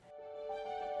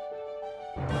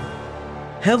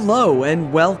Hello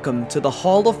and welcome to the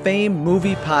Hall of Fame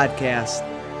Movie Podcast.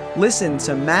 Listen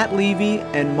to Matt Levy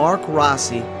and Mark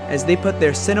Rossi as they put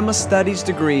their cinema studies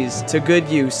degrees to good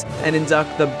use and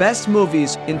induct the best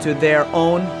movies into their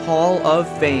own Hall of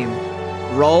Fame.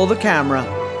 Roll the camera.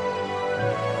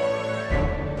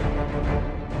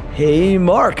 Hey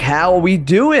Mark, how are we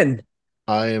doing?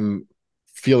 I am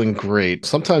feeling great.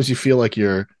 Sometimes you feel like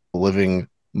you're living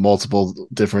multiple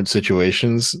different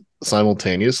situations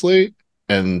simultaneously,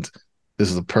 and this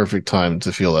is the perfect time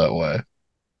to feel that way.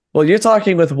 Well, you're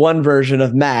talking with one version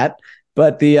of Matt,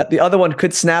 but the other one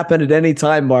could snap in at any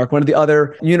time, Mark. One of the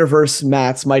other universe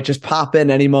Matts might just pop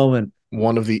in any moment.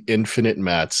 One of the infinite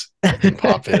Matts can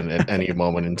pop in at any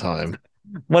moment in time.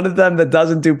 One of them that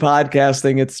doesn't do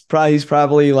podcasting. He's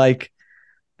probably like,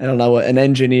 I don't know, an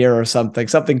engineer or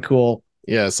something cool.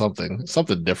 Yeah, something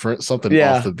different, something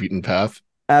off the beaten path.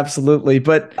 Absolutely.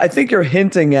 But I think you're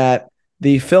hinting at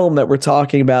the film that we're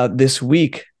talking about this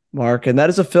week, Mark, and that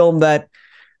is a film that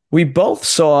we both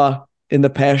saw in the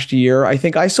past year. I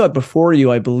think I saw it before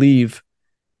you, I believe.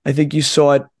 I think you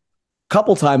saw it a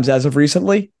couple times as of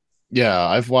recently. Yeah,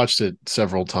 I've watched it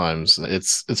several times.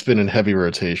 It's been in heavy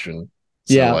rotation.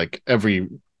 So Yeah. like every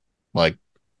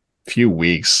few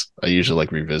weeks, I usually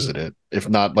revisit it. If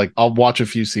not, I'll watch a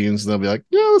few scenes and they'll be like,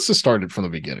 yeah, let's just start it from the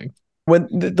beginning. When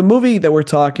the movie that we're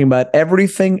talking about,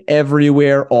 Everything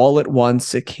Everywhere All at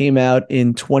Once, it came out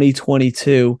in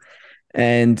 2022,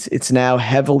 and it's now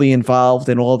heavily involved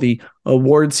in all the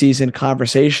award season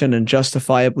conversation, and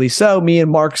justifiably so. Me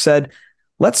and Mark said,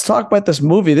 let's talk about this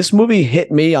movie. This movie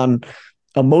hit me on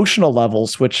emotional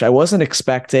levels, which I wasn't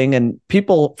expecting. And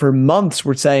people for months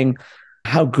were saying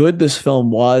how good this film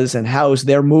was and how it was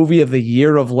their movie of the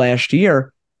year of last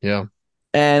year. Yeah.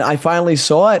 And I finally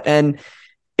saw it, and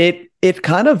it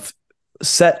kind of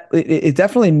it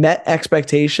definitely met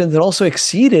expectations and also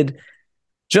exceeded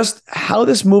just how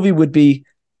this movie would be.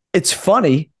 It's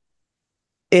funny.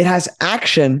 It has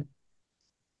action,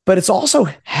 but it's also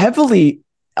heavily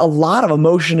a lot of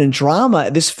emotion and drama.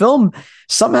 This film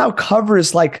somehow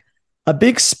covers like a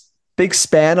big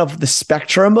span of the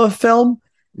spectrum of film,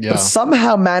 but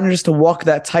somehow manages to walk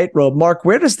that tightrope. Mark,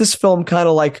 where does this film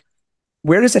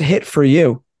where does it hit for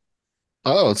you?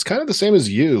 Oh, it's kind of the same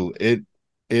as you. It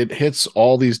hits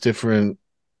all these different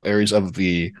areas of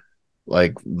the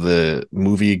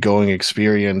movie going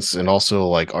experience, and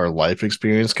also our life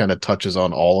experience kind of touches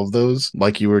on all of those.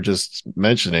 Like you were just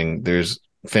mentioning, there's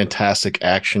fantastic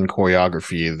action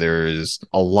choreography, there's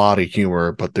a lot of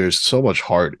humor, but there's so much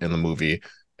heart in the movie.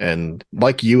 And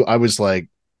like you, I was a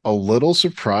little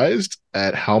surprised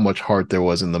at how much heart there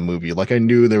was in the movie. I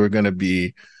knew there were going to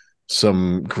be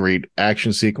some great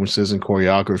action sequences and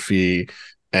choreography,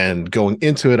 and going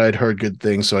into it, I'd heard good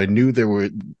things, so I knew there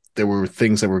were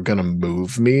things that were going to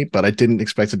move me, but I didn't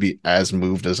expect to be as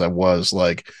moved as I was.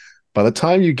 By the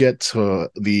time you get to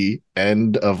the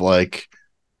end of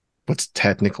what's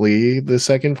technically the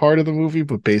second part of the movie,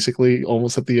 but basically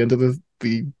almost at the end of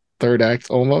the third act,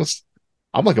 almost,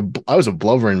 I was a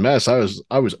blubbering mess. I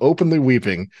was openly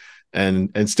weeping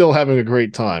and still having a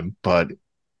great time. But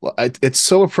it's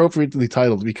so appropriately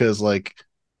titled because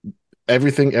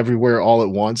Everything Everywhere All at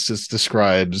Once just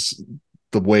describes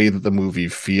the way that the movie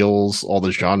feels, all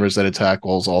the genres that it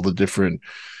tackles, all the different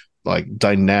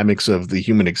dynamics of the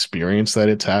human experience that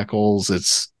it tackles.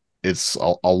 It's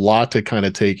a lot to kind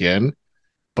of take in,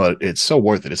 but it's so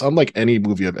worth it. It's unlike any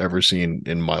movie I've ever seen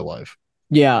in my life.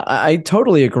 Yeah, I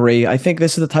totally agree. I think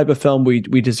this is the type of film we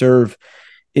deserve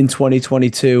in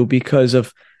 2022 because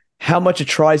of how much it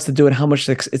tries to do and how much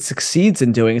it succeeds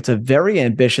in doing. It's a very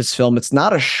ambitious film. It's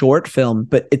not a short film,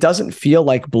 but it doesn't feel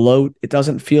like bloat. It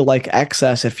doesn't feel like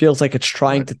excess. It feels like it's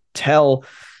trying to tell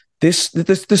this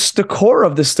the core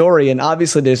of the story. And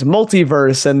obviously there's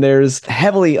multiverse and there's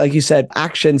heavily, like you said,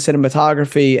 action,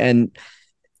 cinematography,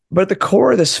 but at the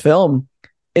core of this film,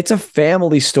 it's a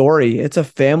family story. It's a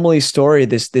family story.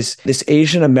 This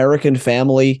Asian American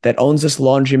family that owns this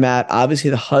laundromat. Obviously,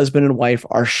 the husband and wife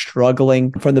are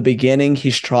struggling from the beginning.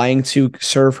 He's trying to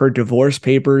serve her divorce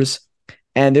papers.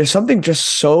 And there's something just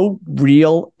so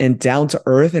real and down to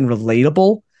earth and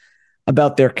relatable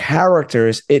about their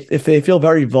characters. If they feel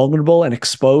very vulnerable and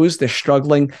exposed, they're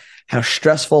struggling, how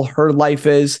stressful her life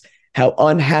is, how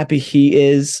unhappy he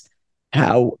is,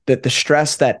 how that the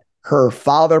stress that her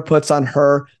father puts on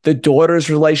her, the daughter's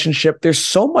relationship. There's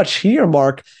so much here,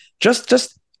 Mark. Just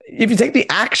if you take the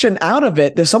action out of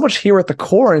it, there's so much here at the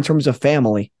core in terms of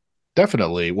family.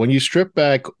 Definitely. When you strip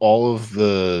back all of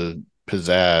the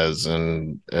pizzazz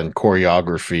and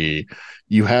choreography,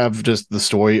 you have just the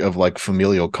story of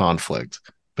familial conflict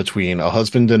between a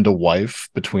husband and a wife,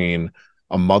 between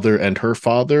a mother and her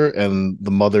father and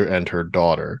the mother and her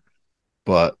daughter.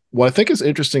 But what I think is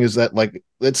interesting is that like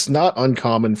it's not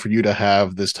uncommon for you to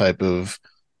have this type of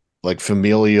like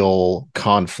familial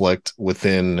conflict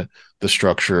within the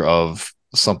structure of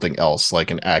something else,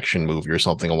 like an action movie or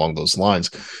something along those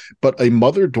lines. But a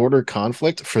mother daughter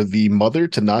conflict, for the mother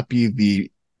to not be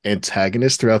the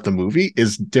antagonist throughout the movie,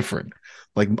 is different.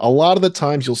 Like a lot of the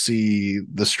times you'll see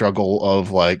the struggle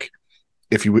of like,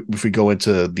 if we go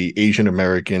into the Asian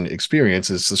American experience,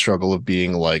 it's the struggle of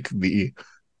being like the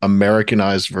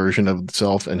Americanized version of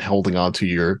itself and holding on to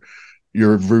your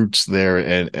roots there,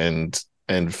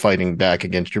 and fighting back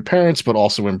against your parents, but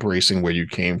also embracing where you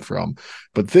came from.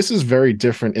 But this is very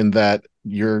different in that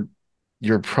your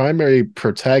primary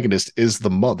protagonist is the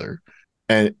mother.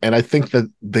 And I think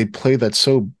that they play that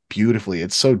so beautifully.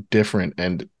 It's so different.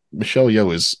 And Michelle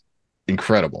Yeoh is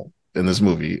incredible in this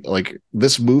movie. Like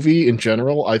this movie in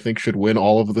general, I think should win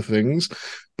all of the things,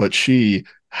 but she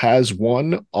has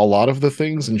won a lot of the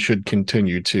things and should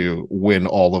continue to win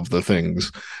all of the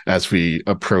things as we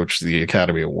approach the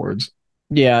Academy Awards.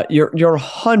 Yeah, you're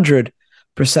 100%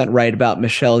 right about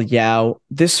Michelle Yeoh.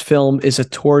 This film is a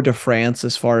tour de France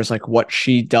as far as like what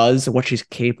she does and what she's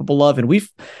capable of. And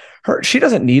she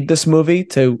doesn't need this movie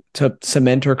to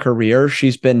cement her career.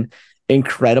 She's been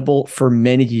incredible for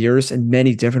many years in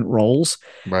many different roles.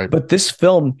 Right. But this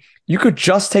film, you could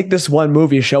just take this one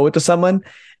movie, show it to someone,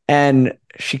 and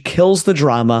she kills the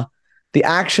drama, the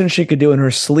action she could do in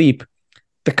her sleep,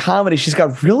 the comedy. She's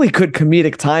got really good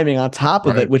comedic timing on top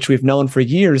of it, which we've known for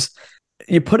years.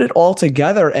 You put it all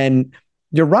together, and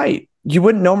you're right. You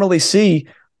wouldn't normally see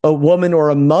a woman or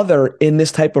a mother in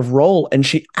this type of role, and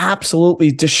she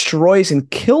absolutely destroys and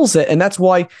kills it. And that's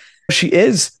why she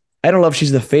is. I don't know if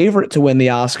she's the favorite to win the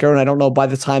Oscar, and I don't know by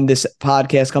the time this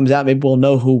podcast comes out, maybe we'll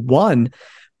know who won.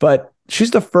 But she's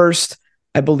the first,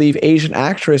 I believe, Asian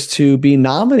actress to be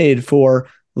nominated for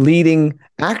leading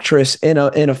actress in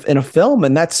a film,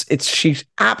 and she's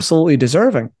absolutely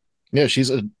deserving. Yeah, she's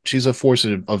a force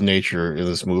of nature in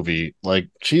this movie. Like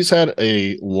she's had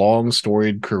a long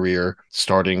storied career,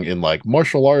 starting in like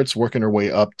martial arts, working her way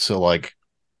up to like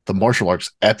the martial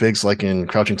arts epics, like in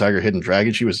Crouching Tiger, Hidden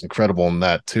Dragon. She was incredible in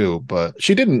that too. But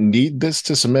she didn't need this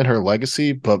to cement her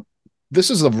legacy. But this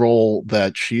is a role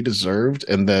that she deserved,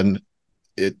 and then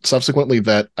it subsequently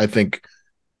that I think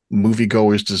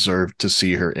moviegoers deserve to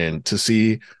see her in, to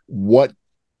see what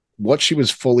she was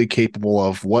fully capable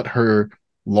of, what her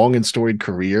long and storied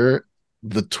career,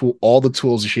 all the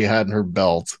tools she had in her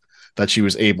belt that she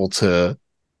was able to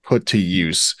put to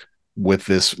use with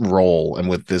this role and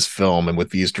with this film and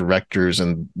with these directors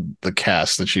and the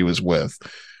cast that she was with.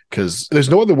 Because there's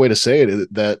no other way to say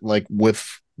it, that like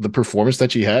with the performance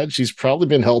that she had, she's probably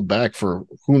been held back for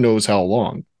who knows how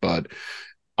long. But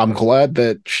I'm glad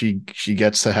that she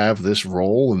gets to have this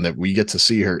role and that we get to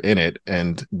see her in it.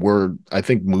 And I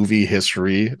think movie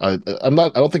history, I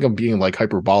don't think I'm being like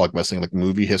hyperbolic by saying like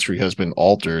movie history has been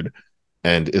altered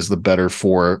and is the better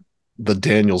for the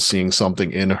Daniels seeing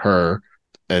something in her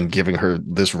and giving her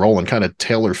this role and kind of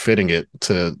tailor fitting it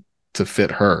to fit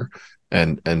her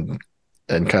and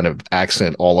kind of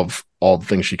accent all the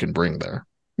things she can bring there.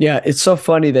 Yeah, it's so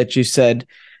funny that you said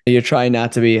you're trying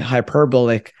not to be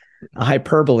hyperbole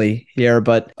here,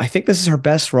 but I think this is her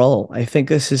best role. I think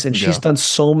this is, and she's done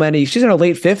so many. She's in her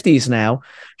late 50s now.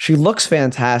 She looks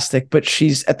fantastic, but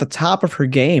she's at the top of her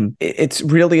game. It's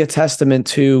really a testament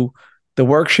to the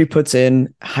work she puts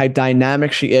in, how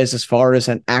dynamic she is as far as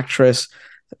an actress.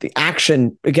 The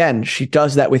action, again, she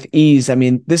does that with ease. I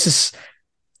mean, this is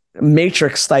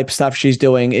Matrix type stuff she's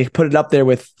doing. It put it up there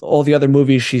with all the other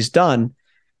movies she's done.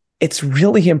 It's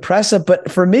really impressive,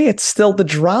 but for me, it's still the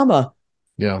drama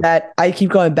that I keep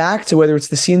going back to, whether it's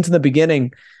the scenes in the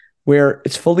beginning where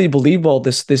it's fully believable.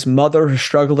 This mother who's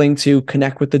struggling to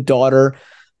connect with the daughter,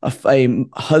 a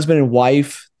husband and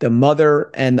wife, the mother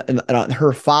and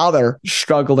her father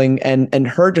struggling, and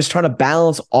her just trying to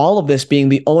balance all of this, being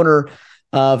the owner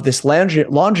of this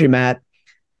laundromat.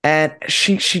 And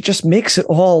she just makes it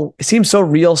all, it seems so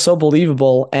real, so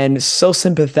believable, and so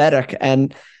sympathetic.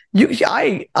 And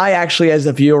I actually, as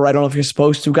a viewer, I don't know if you're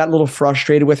supposed to, got a little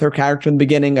frustrated with her character in the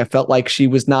beginning. I felt like she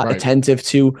was not attentive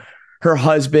to her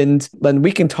husband. And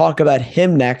we can talk about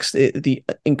him next.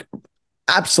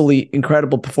 Absolutely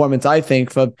incredible performance, I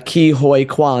think, for Ke Huy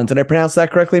Quan. Did I pronounce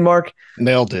that correctly, Mark?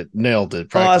 Nailed it.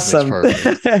 Practice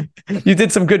awesome. You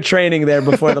did some good training there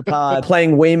before the pod.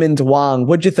 Playing Waymond Wang.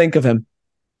 What'd you think of him?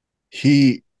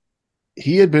 He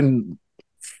had been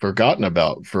forgotten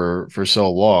about for so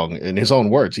long. In his own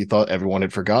words, he thought everyone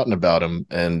had forgotten about him.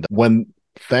 And when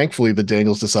thankfully the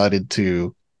Daniels decided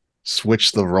to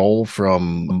switch the role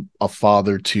from a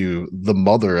father to the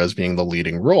mother as being the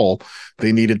leading role,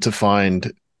 they needed to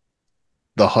find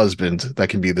the husband that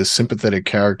can be this sympathetic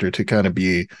character to kind of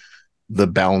be the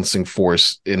balancing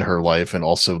force in her life and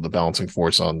also the balancing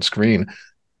force on screen.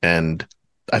 And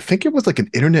I think it was like an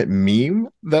internet meme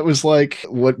that was like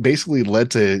what basically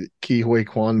led to Ke Huy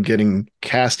Quan getting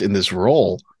cast in this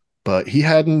role, but he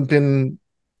hadn't been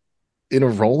in a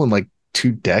role in like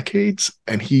 2 decades,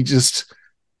 and he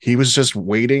was just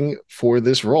waiting for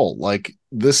this role. Like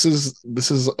this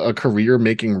is a career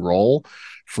making role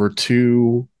for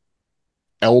two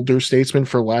elder statesmen,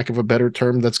 for lack of a better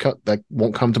term, that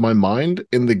won't come to my mind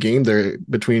in the game. There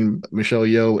between Michelle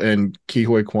Yeoh and Ke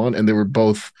Huy Quan, and they were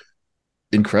both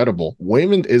incredible.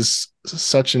 Waymond is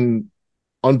such an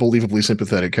unbelievably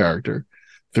sympathetic character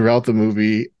throughout the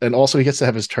movie, and also he gets to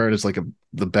have his turn as like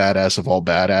the badass of all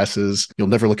badasses. You'll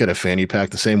never look at a fanny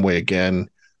pack the same way again.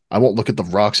 I won't look at the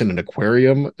rocks in an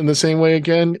aquarium in the same way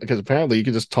again, because apparently you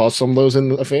can just toss some of those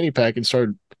in a fanny pack and start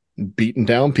beating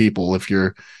down people if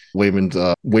you're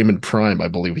Waymond Prime, I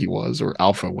believe he was, or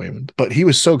Alpha Waymond. But he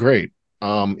was so great.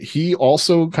 He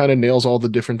also kind of nails all the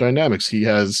different dynamics. He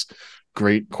has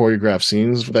great choreographed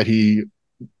scenes that he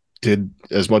did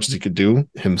as much as he could do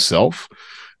himself,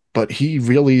 but he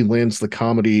really lands the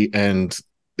comedy and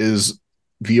is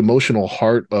the emotional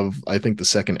heart of, I think, the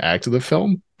second act of the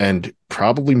film, and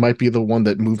probably might be the one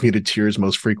that moved me to tears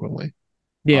most frequently.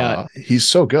 Yeah, he's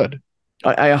so good.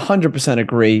 I 100%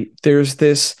 agree. There's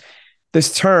this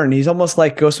turn. He's almost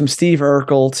like goes from Steve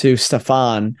Urkel to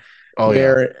Stefan,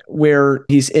 where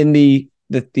he's in the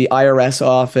IRS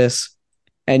office,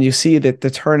 and you see that the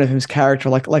turn of his character,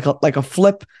 like a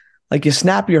flip, like you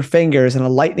snap your fingers and a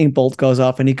lightning bolt goes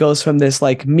off, and he goes from this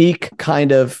like meek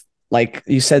kind of, like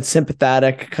you said,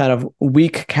 sympathetic kind of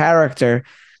weak character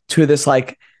to this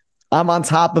like, I'm on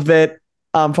top of it.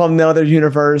 I'm from the other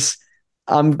universe.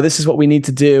 This is what we need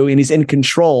to do, and he's in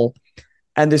control.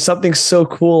 And there's something so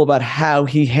cool about how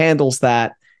he handles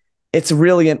that. It's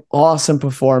really an awesome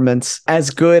performance.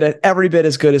 Every bit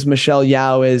as good as Michelle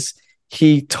Yeoh is.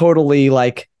 He totally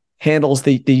like handles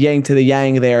the yang to the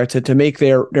yang there to make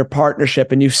their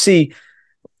partnership. And you see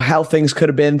how things could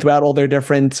have been throughout all their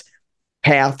different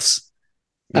paths.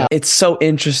 Yeah. It's so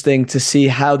interesting to see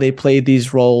how they played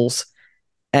these roles.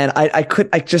 And I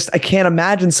can't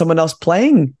imagine someone else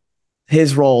playing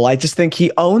his role. I just think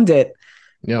he owned it.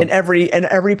 Yeah. In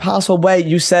every possible way.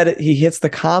 You said it, he hits the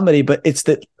comedy, but it's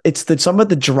some of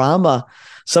the drama,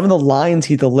 some of the lines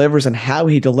he delivers and how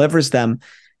he delivers them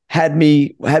had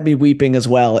me weeping as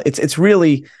well. It's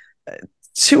really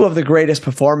two of the greatest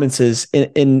performances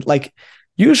in like,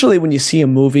 usually when you see a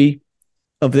movie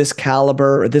of this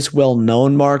caliber or this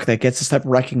well-known, Mark, that gets this type of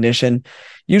recognition,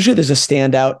 usually there's a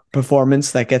standout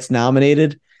performance that gets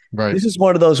nominated. Right. This is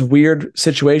one of those weird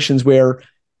situations where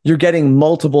you're getting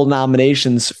multiple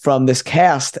nominations from this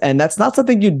cast, and that's not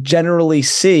something you generally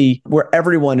see, where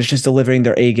everyone is just delivering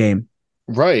their A game.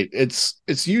 Right. It's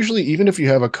usually, even if you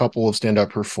have a couple of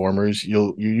standout performers,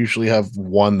 you usually have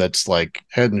one that's like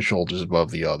head and shoulders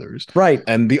above the others. Right.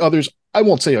 And the others, I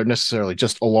won't say are necessarily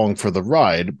just along for the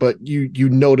ride, but you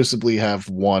noticeably have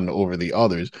one over the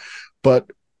others.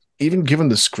 But even given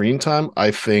the screen time,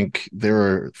 I think there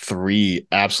are three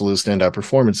absolute standout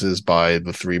performances by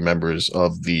the three members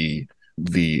of the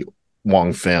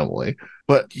Wong family.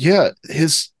 But yeah,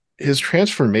 his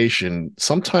transformation,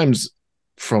 sometimes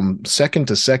from second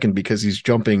to second, because he's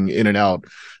jumping in and out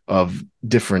of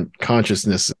different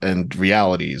consciousness and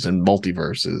realities and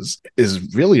multiverses,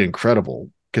 is really incredible.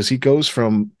 Because he goes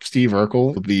from Steve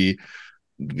Urkel, the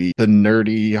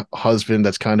nerdy husband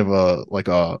that's kind of a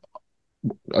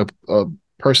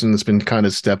person that's been kind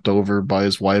of stepped over by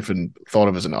his wife and thought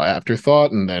of as an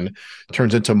afterthought, and then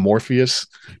turns into Morpheus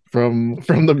from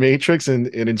the Matrix and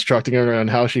instructing her on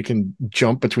how she can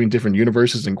jump between different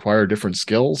universes and acquire different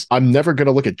skills. I'm never going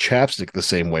to look at chapstick the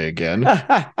same way again.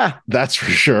 That's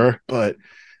for sure. But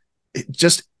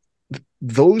just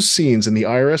those scenes in the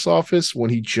IRS office when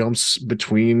he jumps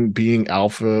between being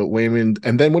Alpha Waymond,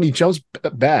 and then when he jumps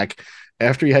back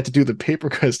after he had to do the paper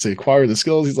cuts to acquire the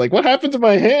skills, he's like, "What happened to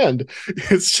my hand?"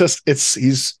 It's just,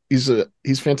 he's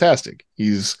fantastic.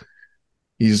 He's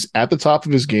at the top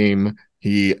of his game.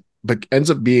 He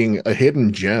ends up being a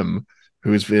hidden gem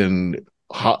who's been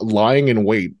lying in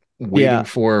wait, waiting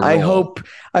for a role.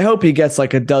 I hope he gets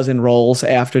like a dozen roles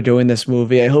after doing this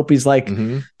movie. I hope he's like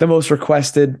the most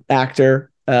requested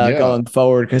actor going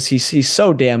forward, because he's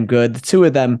so damn good. The two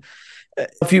of them.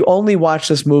 If you only watch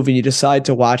this movie and you decide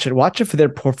to watch it for their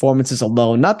performances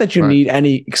alone. Not that you need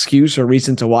any excuse or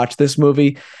reason to watch this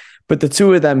movie, but the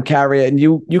two of them carry it. And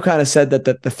you kind of said that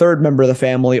the third member of the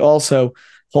family also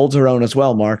holds her own as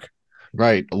well, Mark.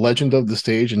 Right. Legend of the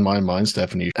stage in my mind,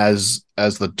 Stephanie, as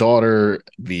the daughter,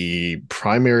 the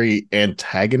primary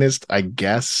antagonist, I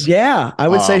guess. Yeah, I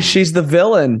would say she's the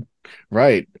villain.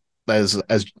 Right. As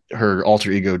her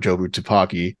alter ego Jobu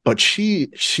Tupaki, but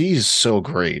she's so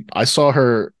great. I saw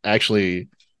her actually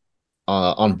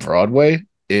on Broadway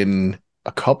in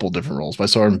a couple different roles. But I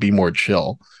saw her in Be More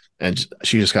Chill, and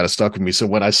she just kind of stuck with me. So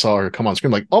when I saw her come on screen,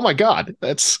 I'm like, oh my god,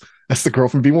 that's the girl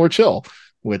from Be More Chill.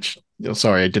 Which,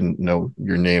 sorry, I didn't know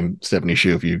your name, Stephanie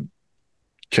Shu, if you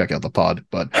check out the pod,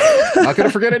 but I'm not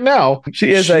gonna forget it now.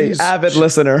 She's an avid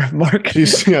listener, Mark.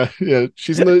 She's in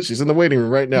the waiting room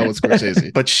right now with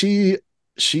Scorsese. But she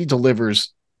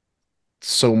delivers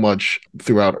so much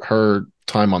throughout her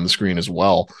time on the screen as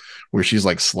well, where she's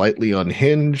like slightly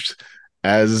unhinged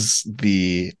as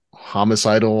the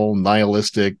homicidal,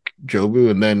 nihilistic Jobu,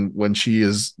 and then when she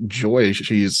is Joy,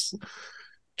 she's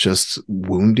just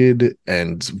wounded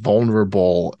and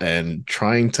vulnerable and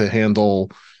trying to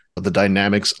handle the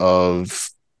dynamics of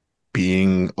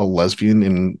being a lesbian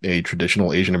in a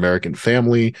traditional Asian American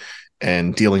family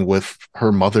and dealing with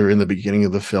her mother in the beginning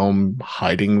of the film,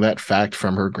 hiding that fact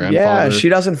from her grandfather. Yeah, she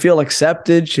doesn't feel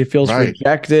accepted. She feels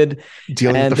rejected.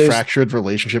 Dealing with the fractured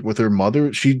relationship with her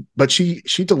mother. She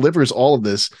delivers all of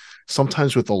this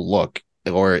sometimes with a look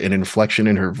or an inflection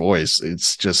in her voice.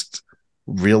 It's just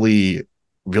really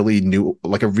new,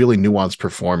 like a really nuanced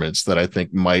performance that I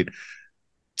think might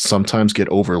sometimes get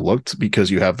overlooked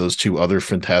because you have those two other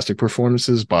fantastic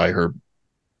performances by her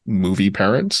movie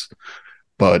parents,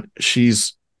 but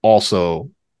she's also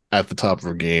at the top of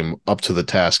her game, up to the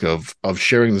task of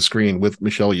sharing the screen with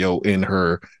Michelle Yeoh in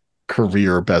her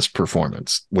career best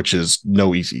performance, which is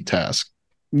no easy task.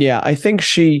 Yeah, I think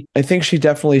she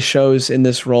definitely shows in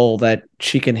this role that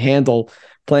she can handle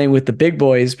playing with the big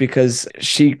boys, because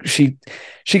she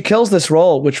kills this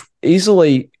role, which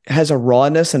easily has a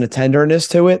rawness and a tenderness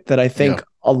to it that I think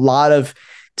a lot of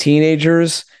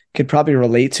teenagers could probably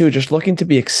relate to, just looking to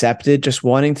be accepted, just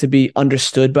wanting to be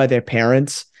understood by their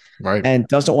parents, right? And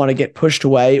doesn't want to get pushed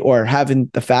away, or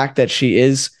having the fact that she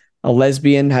is a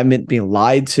lesbian, having been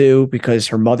lied to because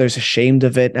her mother's ashamed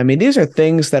of it. I mean, these are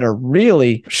things that are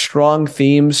really strong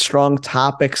themes, strong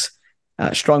topics,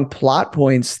 strong plot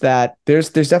points, that there's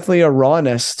definitely a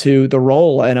rawness to the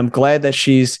role. And I'm glad that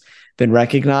she's been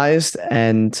recognized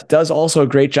and does also a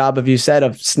great job, of you said,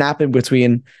 of snapping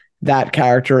between that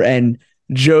character and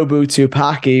Jobu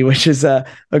Tupaki, which is a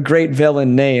great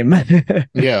villain name.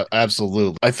 Yeah,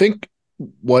 absolutely. I think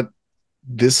what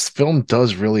this film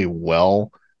does really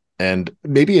well, and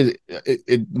maybe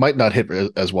it might not hit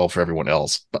as well for everyone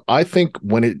else, but I think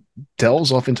when it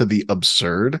delves off into the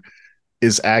absurd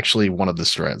is actually one of the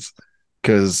strengths,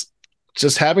 because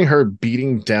just having her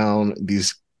beating down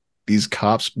these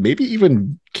cops, maybe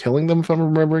even killing them, if I'm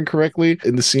remembering correctly,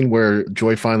 in the scene where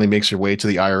Joy finally makes her way to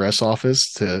the IRS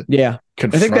office to I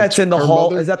think that's in the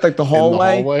hall. Is that like the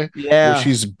hallway? Yeah, where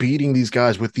she's beating these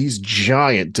guys with these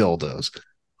giant dildos.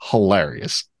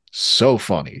 Hilarious, so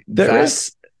funny. That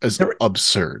is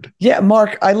absurd. Yeah,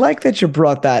 Mark, I like that you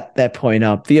brought that point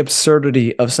up, the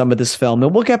absurdity of some of this film,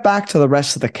 and we'll get back to the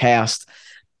rest of the cast.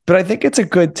 But I think it's a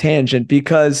good tangent,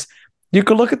 because you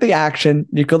could look at the action,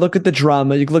 you could look at the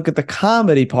drama, you could look at the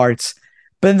comedy parts,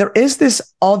 but then there is this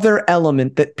other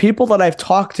element that people that I've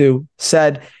talked to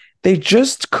said they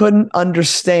just couldn't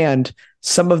understand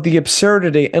some of the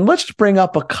absurdity. And let's bring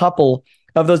up a couple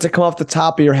of those that come off the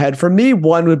top of your head. For me,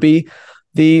 one would be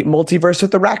the multiverse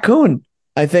with the raccoon.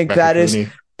 I think that is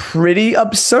pretty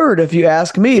absurd, if you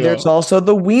ask me. Yeah. There's also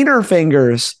the wiener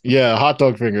fingers. Yeah, hot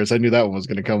dog fingers. I knew that one was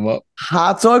going to come up.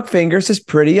 Hot dog fingers is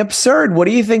pretty absurd. What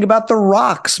do you think about the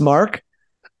rocks, Mark?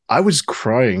 I was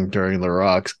crying during the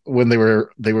rocks when they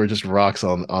were just rocks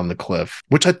on the cliff,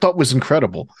 which I thought was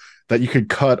incredible. That you could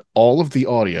cut all of the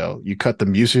audio, you cut the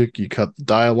music, you cut the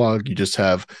dialogue, you just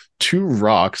have two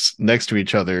rocks next to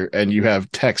each other, and you have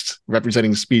text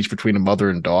representing speech between a mother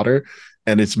and daughter,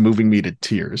 and it's moving me to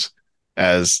tears.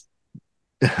 But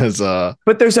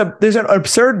there's an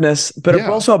absurdness, but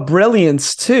also a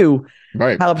brilliance too.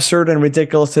 Right. How absurd and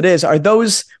ridiculous it is. Are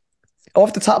those,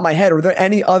 off the top of my head, are there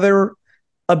any other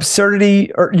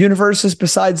absurdity or universes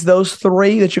besides those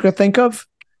three that you could think of?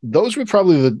 Those were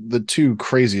probably the two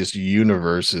craziest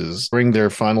universes. Bring their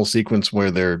final sequence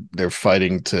where they're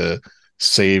fighting to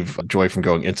save Joy from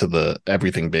going into the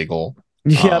everything bagel.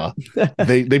 Yeah,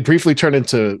 they briefly turn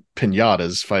into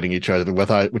piñatas fighting each other,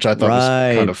 which I thought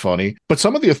was kind of funny. But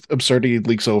some of the absurdity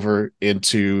leaks over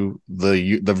into the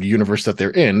universe that they're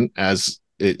in, as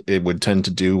it would tend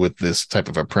to do with this type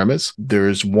of a premise.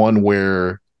 There's one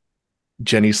where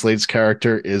Jenny Slate's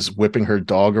character is whipping her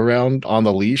dog around on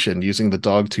the leash and using the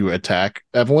dog to attack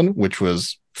Evelyn, which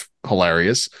was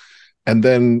hilarious. And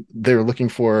then they're looking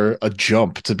for a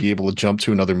jump to be able to jump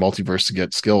to another multiverse to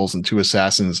get skills, and two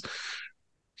assassins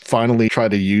finally try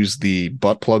to use the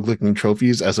butt plug licking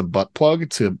trophies as a butt plug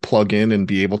to plug in and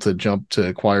be able to jump to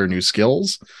acquire new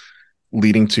skills,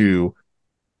 leading to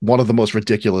one of the most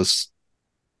ridiculous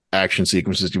action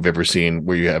sequences you've ever seen,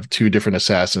 where you have two different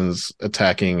assassins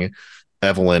attacking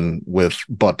Evelyn with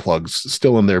butt plugs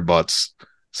still in their butts,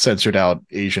 censored out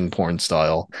Asian porn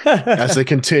style, as they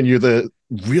continue the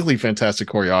really fantastic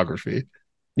choreography.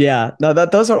 Yeah, no,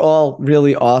 those are all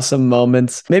really awesome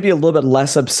moments. Maybe a little bit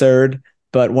less absurd,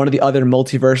 but one of the other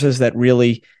multiverses that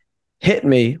really hit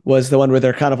me was the one where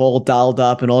they're kind of all dolled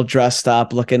up and all dressed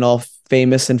up, looking all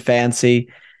famous and fancy.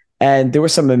 And there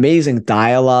was some amazing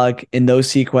dialogue in those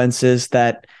sequences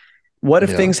that, what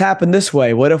if things happened this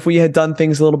way? What if we had done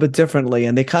things a little bit differently?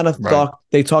 And they kind of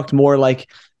talked more like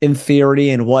in theory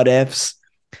and what ifs.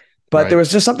 But there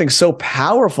was just something so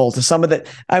powerful to some of that.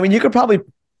 I mean, you could probably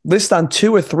list on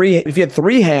two or three, if you had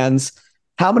three hands,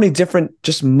 how many different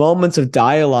just moments of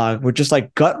dialogue were just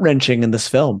like gut wrenching in this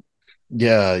film.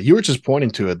 Yeah, you were just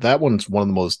pointing to it. That one's one of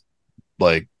the most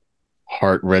like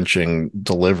heart-wrenching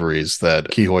deliveries that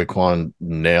Ke Huy Quan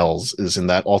nails, is in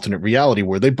that alternate reality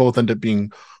where they both end up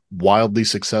being wildly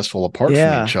successful apart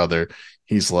from each other.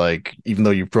 He's like, even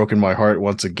though you've broken my heart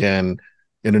once again,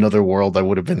 in another world I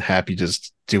would have been happy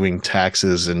just doing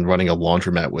taxes and running a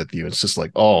laundromat with you. It's just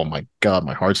like, oh my God,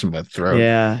 my heart's in my throat.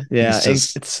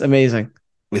 It's amazing.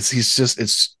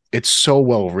 It's so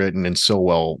well written and so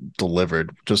well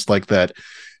delivered, just like that.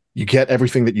 You get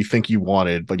everything that you think you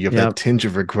wanted, but you have that tinge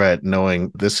of regret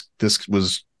knowing this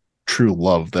was true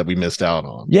love that we missed out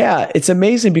on. Yeah, it's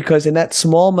amazing because in that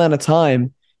small amount of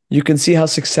time, you can see how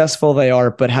successful they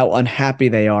are, but how unhappy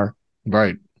they are.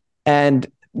 Right. And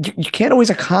you can't always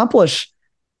accomplish.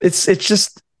 It's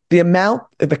just the amount,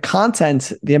 the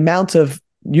content, the amount of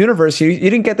universe. You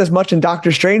didn't get this much in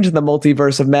Doctor Strange in the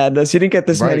Multiverse of Madness. You didn't get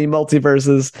this many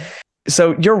multiverses.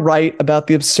 So you're right about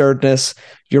the absurdness.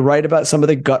 You're right about some of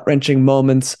the gut-wrenching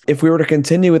moments. If we were to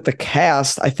continue with the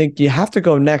cast, I think you have to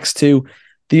go next to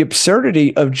the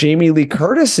absurdity of Jamie Lee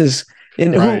Curtis's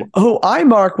who I,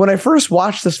 Mark, when I first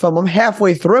watched this film, I'm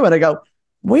halfway through and I go,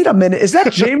 wait a minute, is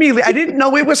that Jamie Lee? I didn't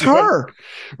know it was her.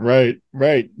 Right.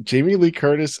 Jamie Lee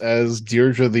Curtis as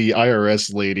Deirdre, the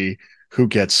IRS lady who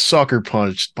gets sucker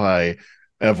punched by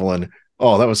Evelyn.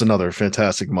 Oh, that was another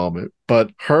fantastic moment.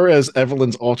 But her as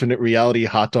Evelyn's alternate reality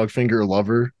hot dog finger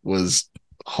lover was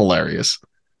hilarious.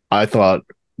 I thought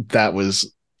that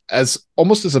was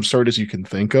almost as absurd as you can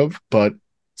think of, but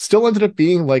still ended up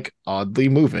being like oddly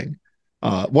moving.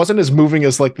 Wasn't as moving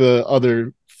as like the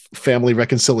other family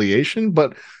reconciliation,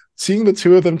 but seeing the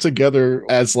two of them together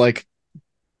as like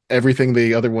everything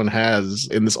the other one has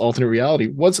in this alternate reality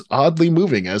was oddly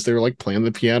moving, as they were like playing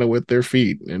the piano with their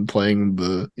feet and playing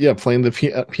the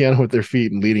piano with their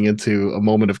feet, and leading into a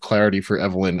moment of clarity for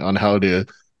Evelyn on how to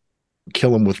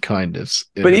kill him with kindness.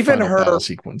 But even her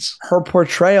sequence, her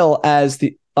portrayal as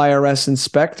the IRS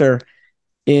inspector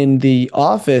in The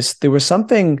Office, there was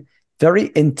something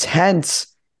very intense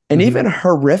and even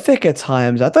horrific at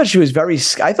times. I thought actually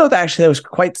that was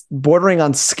quite bordering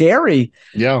on scary.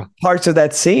 Yeah. Parts of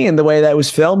that scene, the way that was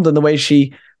filmed and the way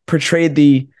she portrayed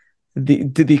the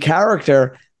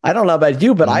character. I don't know about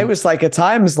you, but I was like at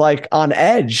times like on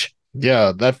edge.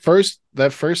 Yeah. That first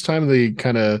time they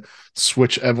kind of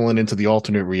switch Evelyn into the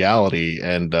alternate reality,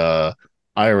 and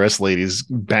IRS ladies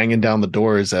banging down the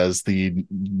doors as the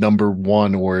number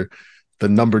one or the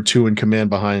number two in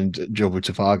command behind Jobu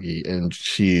Tafagi, and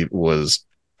she was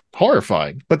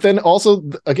horrifying. But then also,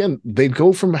 again, they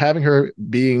go from having her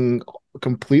being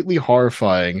completely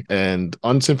horrifying and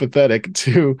unsympathetic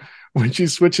to when she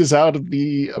switches out of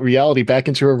the reality back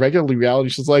into her regular reality,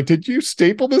 she's like, "Did you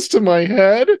staple this to my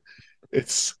head?"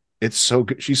 It's so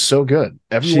good. She's so good.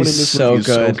 Everyone in this movie is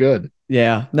so good.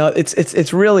 Yeah, no,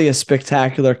 it's really a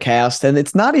spectacular cast, and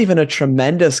it's not even a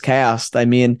tremendous cast. I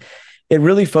mean, it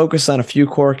really focused on a few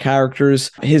core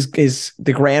characters.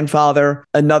 The grandfather,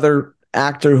 another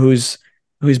actor who's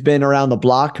been around the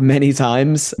block many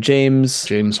times, James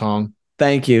Hong.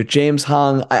 Thank you, James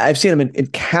Hong. I've seen him in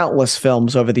countless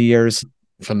films over the years.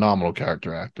 Phenomenal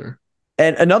character actor.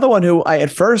 And another one who I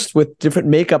at first, with different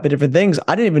makeup and different things,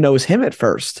 I didn't even know was him at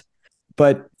first.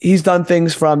 But he's done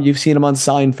things from, you've seen him on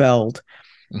Seinfeld.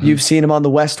 Mm-hmm. You've seen him on The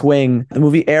West Wing, the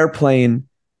movie Airplane.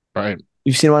 Right.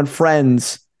 You've seen him on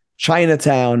Friends,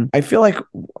 Chinatown. I feel like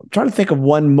I'm trying to think of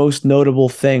one most notable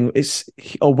thing. It's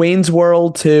a Wayne's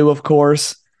World too, of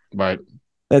course. Right.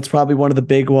 That's probably one of the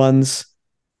big ones.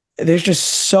 there's just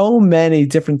so many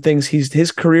different things.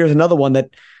 His career is another one that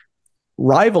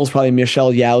rivals probably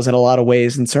Michelle Yeoh's in a lot of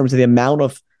ways in terms of the amount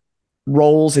of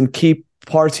roles and key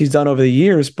parts he's done over the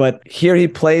years. But here he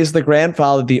plays the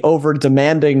grandfather, the over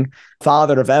demanding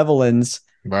father of Evelyn's.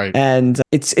 Right. And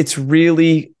it's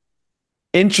really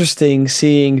interesting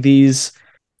seeing these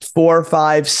 4,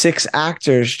 5, 6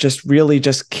 actors just really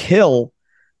just kill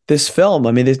this film.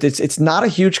 I mean, it's not a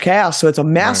huge cast, so it's a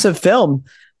massive film,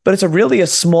 but it's a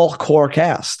small core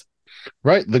cast.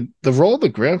 Right. The role of the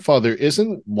grandfather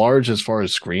isn't large as far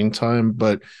as screen time,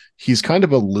 but he's kind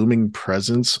of a looming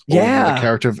presence over the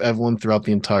character of Evelyn throughout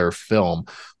the entire film.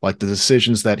 Like the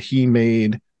decisions that he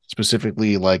made,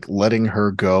 specifically like letting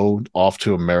her go off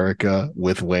to America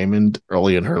with Waymond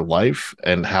early in her life,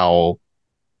 and how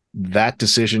that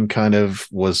decision kind of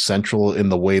was central in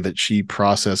the way that she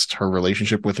processed her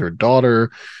relationship with her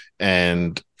daughter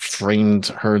and framed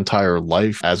her entire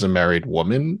life as a married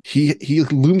woman. He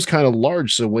looms kind of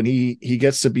large. So when he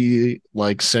gets to be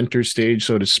like center stage,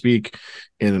 so to speak,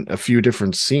 in a few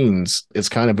different scenes, it's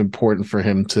kind of important for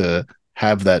him to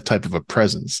have that type of a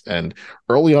presence. And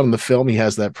early on in the film, he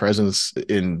has that presence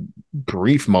in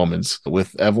brief moments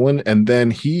with Evelyn, and then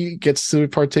he gets to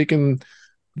partake in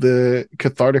the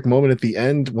cathartic moment at the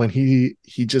end when he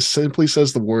just simply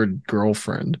says the word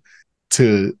girlfriend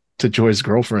to Joy's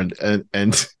girlfriend,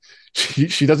 and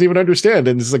she doesn't even understand.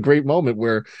 And this is a great moment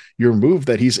where you're moved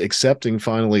that he's accepting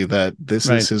finally that this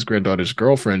is his granddaughter's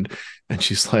girlfriend, and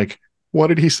she's like, what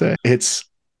did he say? It's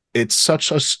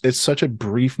such a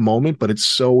brief moment, but it's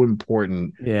so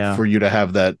important for you to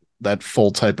have that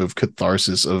full type of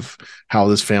catharsis of how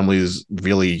this family has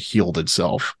really healed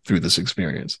itself through this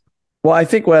experience. Well, I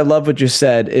think what I love what you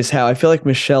said is how I feel like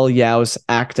Michelle Yeoh's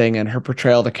acting and her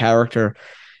portrayal of the character,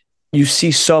 you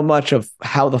see so much of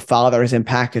how the father has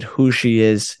impacted who she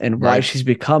is and why she's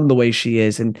become the way she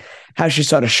is, and how she's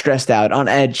sort of stressed out, on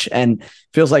edge, and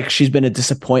feels like she's been a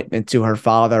disappointment to her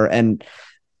father. And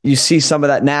you see some of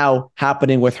that now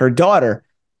happening with her daughter,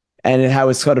 and how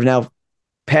it's sort of now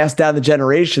passed down the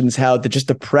generations, how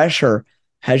the pressure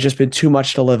has just been too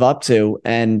much to live up to,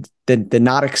 and the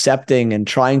not accepting and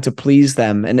trying to please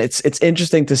them. And it's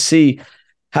interesting to see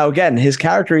how, again, his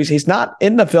character, he's not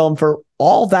in the film for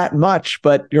all that much,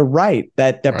 but you're right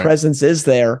that presence is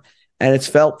there, and it's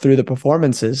felt through the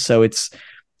performances. So it's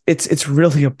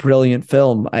really a brilliant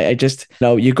film. I just,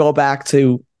 you go back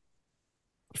to,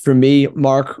 for me,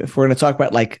 Mark, if we're going to talk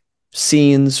about like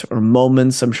scenes or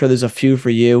moments, I'm sure there's a few for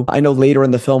you. I know later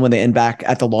in the film when they end back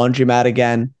at the laundromat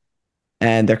again,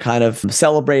 and they're kind of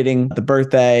celebrating the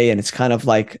birthday, and it's kind of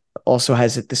like also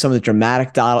has some of the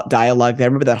dramatic dialogue. I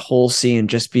remember that whole scene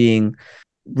just being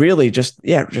really just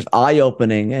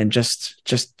eye-opening and just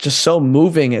so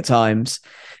moving at times.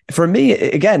 For me,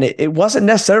 again, it wasn't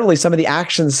necessarily some of the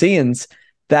action scenes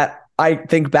that I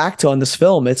think back to on this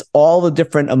film. It's all the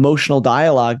different emotional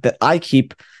dialogue that I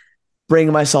keep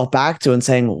bringing myself back to and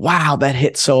saying, wow, that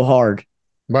hit so hard.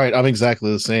 Right. I'm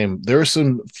exactly the same. There are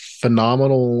some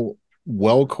phenomenal,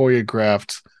 well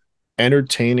choreographed,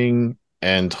 entertaining,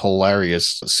 and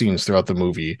hilarious scenes throughout the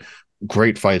movie.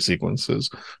 Great fight sequences.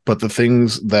 But the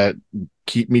things that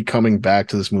keep me coming back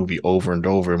to this movie over and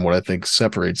over, and what I think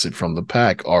separates it from the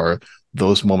pack, are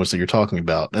those moments that you're talking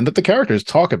about and that the characters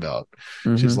talk about.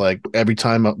 Mm-hmm. She's like, every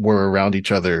time we're around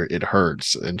each other, it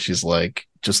hurts. And she's like,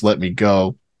 just let me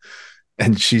go.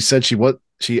 And she said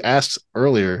she asked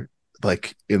earlier,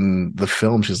 like in the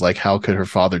film, she's like, how could her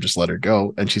father just let her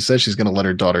go? And she says she's going to let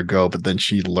her daughter go, but then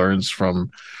she learns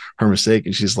from her mistake,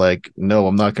 and she's like, no,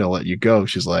 I'm not going to let you go.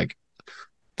 She's like,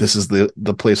 this is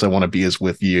the place I want to be, is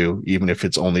with you, even if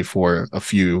it's only for a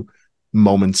few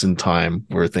moments in time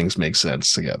where things make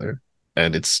sense together.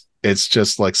 And it's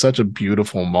just like such a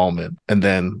beautiful moment. And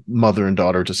then mother and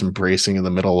daughter just embracing in the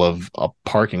middle of a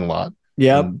parking lot.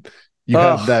 Yep. You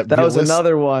have that was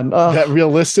another one. That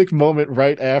realistic moment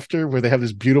right after where they have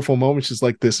this beautiful moment. She's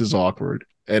like, this is awkward.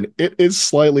 And it is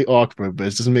slightly awkward, but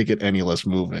it doesn't make it any less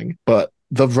moving. But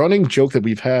the running joke that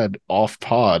we've had off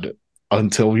pod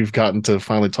until we've gotten to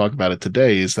finally talk about it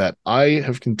today is that I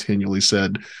have continually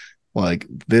said, like,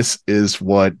 this is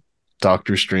what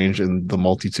Doctor Strange and the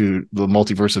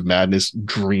multiverse of madness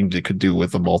dreamed it could do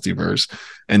with the multiverse,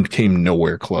 and came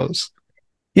nowhere close.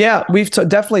 Yeah, we've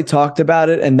definitely talked about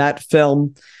it, and that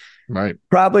film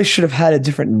probably should have had a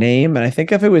different name. And I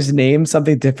think if it was named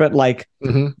something different, like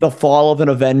The Fall of an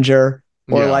Avenger,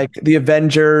 or like The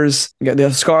Avengers,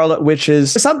 the Scarlet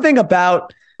Witches, something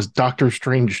about Doctor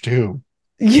Strange too.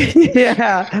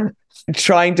 Yeah,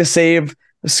 trying to save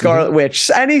Scarlet Witch,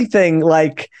 anything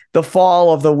like the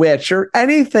fall of the witch or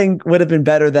anything would have been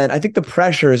better than, I think, the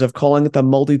pressures of calling it the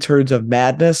multitudes of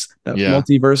madness, the Yeah.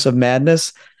 multiverse of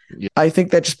madness. Yeah. I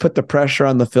think that just put the pressure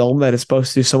on the film that it's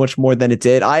supposed to do so much more than it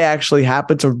did. I actually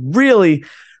happen to really,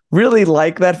 really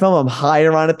like that film. I'm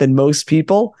higher on it than most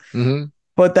people. Mm-hmm.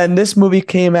 But then this movie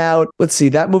came out. Let's see,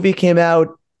 that movie came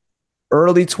out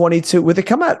early 22. Would it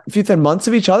come out within months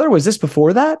of each other? Was this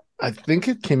before that? I think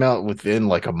it came out within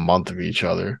like a month of each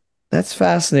other. That's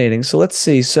fascinating. So let's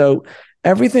see. So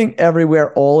Everything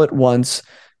Everywhere All at Once,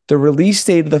 the release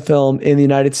date of the film in the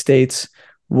United States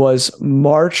was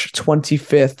March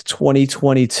 25th,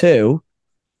 2022.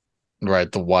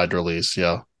 Right, the wide release,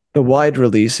 yeah. The wide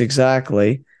release,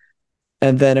 exactly.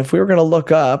 And then if we were going to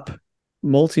look up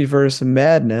Multiverse of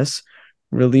Madness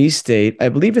release date, I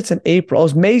believe it's in April. It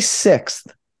was May 6th.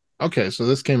 Okay, so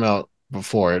this came out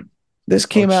before it. This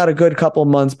came out a good couple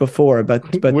months before,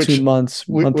 about 2 months,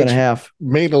 month and a half.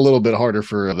 Made it a little bit harder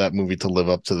for that movie to live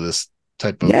up to this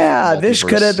type of this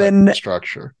could have been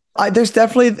structure. There's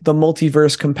definitely the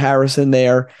multiverse comparison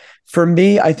there. For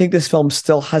me, I think this film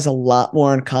still has a lot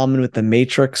more in common with The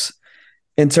Matrix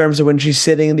in terms of when she's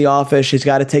sitting in the office, she's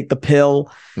got to take the pill.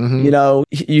 Mm-hmm. You know,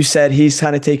 you said he's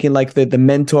kind of taking like the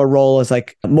mentor role as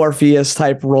like Morpheus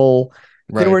type role.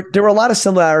 Right. There were a lot of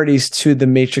similarities to The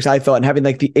Matrix, I thought, and having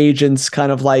like the agents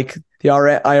kind of like the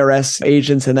IRS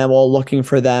agents and them all looking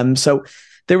for them. So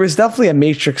there was definitely a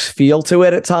Matrix feel to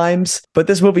it at times, but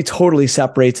this movie totally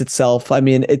separates itself. I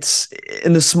mean, it's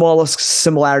in the smallest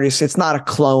similarities. It's not a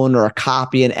clone or a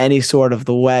copy in any sort of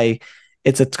the way.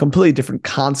 It's a completely different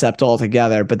concept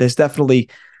altogether, but there's definitely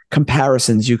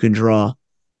comparisons you can draw.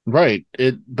 Right.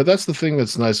 But that's the thing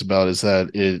that's nice about it, is that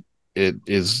it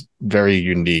is very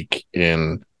unique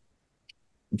in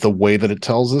the way that it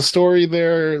tells the story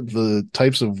there, the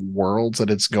types of worlds that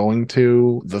it's going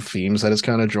to, the themes that it's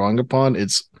kind of drawing upon.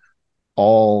 It's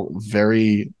all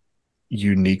very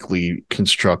uniquely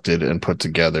constructed and put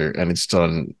together, and it's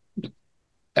done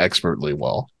expertly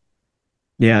well.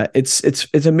 Yeah,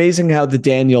 it's amazing how the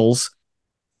Daniels,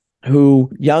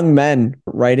 who young men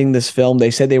writing this film,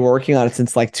 they said they were working on it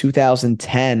since like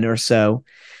 2010 or so.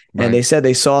 Right. And they said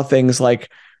they saw things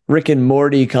like Rick and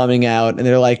Morty coming out, and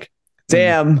they're like,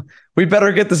 damn, we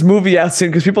better get this movie out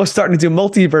soon because people are starting to do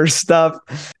multiverse stuff.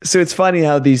 So it's funny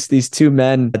how these two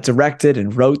men directed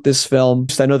and wrote this film.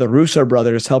 I know the Russo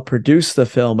brothers helped produce the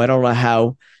film. I don't know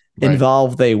how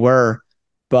involved they were,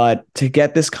 but to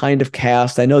get this kind of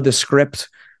cast, I know the script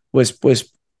was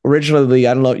originally,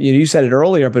 I don't know, you said it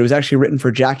earlier, but it was actually written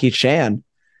for Jackie Chan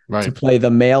to play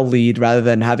the male lead rather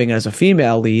than having it as a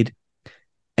female lead.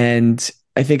 And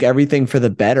I think everything for the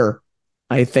better.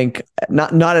 I think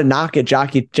not a knock at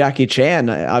Jackie Chan.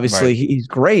 Obviously, he's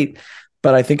great,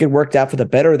 but I think it worked out for the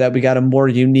better that we got a more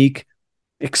unique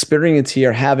experience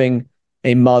here, having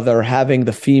a mother, having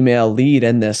the female lead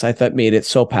in this. I thought made it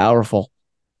so powerful.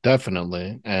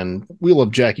 Definitely. And we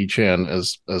love Jackie Chan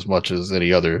as much as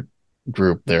any other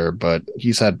group there, but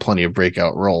he's had plenty of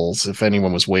breakout roles. If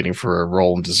anyone was waiting for a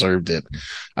role and deserved it,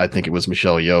 I think it was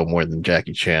Michelle Yeoh more than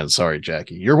Jackie Chan. Sorry,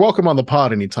 Jackie. You're welcome on the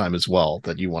pod anytime as well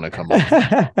that you want to come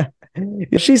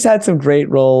on. She's had some great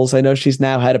roles. I know she's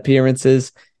now had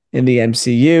appearances in the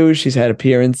MCU. She's had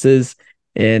appearances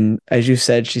in, as you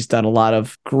said, she's done a lot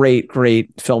of great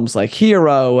films like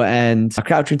Hero and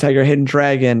Crouching Tiger, Hidden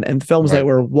Dragon, and films that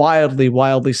were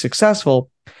wildly successful.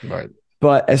 Right.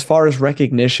 But as far as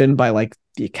recognition by like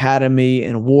the Academy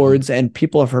and awards and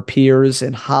people of her peers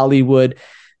in Hollywood,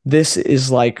 this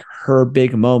is like her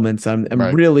big moments. I'm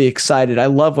really excited. I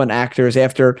love when actors,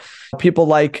 after people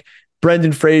like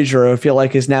Brendan Fraser, I feel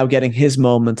like is now getting his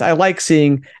moments. I like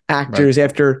seeing actors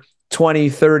after 20,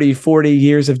 30, 40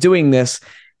 years of doing this,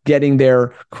 getting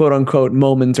their quote unquote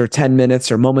moments or 10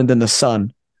 minutes or moment in the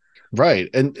sun.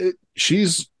 Right. And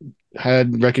she's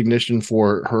had recognition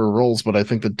for her roles, but I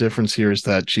think the difference here is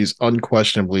that she's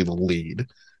unquestionably the lead.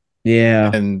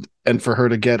 Yeah. And for her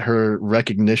to get her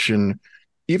recognition,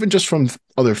 even just from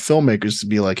other filmmakers, to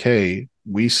be like, hey,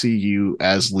 we see you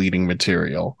as leading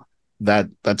material.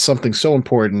 That's something so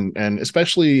important. And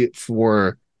especially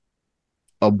for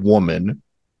a woman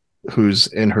who's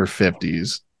in her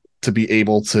 50s to be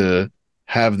able to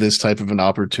have this type of an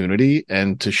opportunity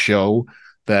and to show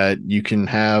that you can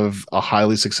have a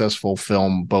highly successful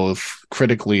film, both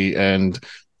critically and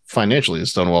financially.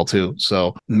 It's done well too.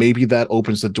 So maybe that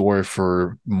opens the door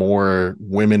for more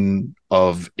women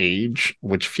of age,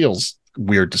 which feels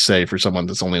weird to say for someone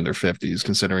that's only in their 50s,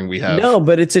 considering we have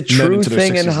but it's a true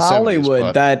thing in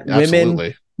Hollywood that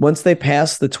women, once they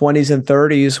pass the 20s and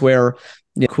 30s, where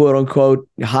quote unquote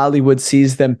Hollywood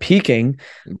sees them peaking,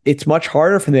 it's much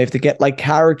harder for them. They have to get like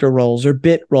character roles or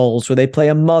bit roles where they play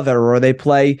a mother or they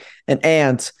play an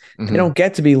aunt. They don't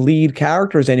get to be lead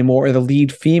characters anymore or the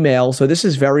lead female. So this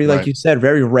is very, like Right. you said,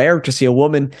 very rare to see a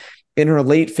woman in her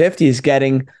late 50s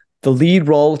getting the lead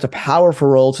role. It's a powerful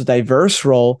role, it's a diverse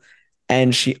role,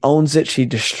 and she owns it, she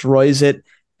destroys it.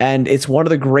 And it's one of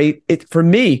the great, it for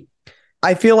me,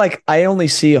 I feel like I only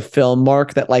see a film,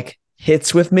 Mark, that like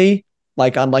hits with me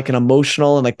like on like an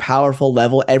emotional and like powerful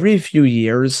level every few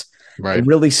years. It Right.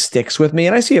 really sticks with me.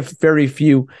 And I see a very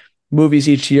few movies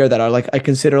each year that are like I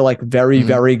consider like very, Mhm.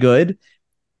 very good.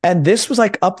 And this was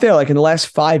like up there, like in the last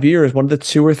 5 years, one of the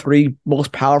two or three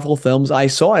most powerful films I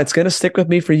saw. It's going to stick with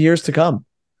me for years to come.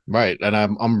 Right. And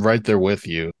I'm right there with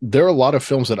you. There are a lot of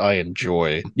films that I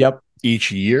enjoy Yep. each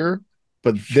year,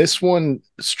 but this one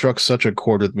struck such a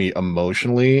chord with me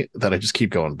emotionally that I just keep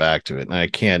going back to it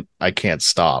and I can't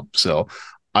stop. So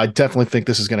I definitely think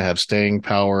this is going to have staying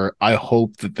power. I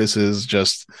hope that this is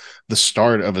just the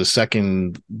start of a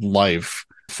second life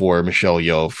for Michelle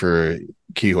Yeoh, for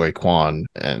Ke Huy Quan,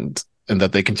 and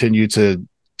that they continue to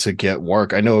get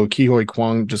work. I know Ke Huy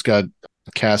Quan just got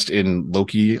cast in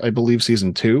Loki, I believe,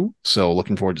 season 2. So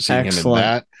looking forward to seeing him in Excellent.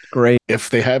 that. Great. If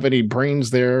they have any brains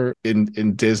there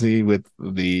in Disney with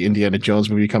the Indiana Jones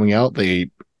movie coming out, they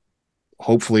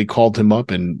hopefully called him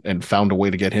up and found a way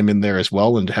to get him in there as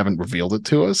well and haven't revealed it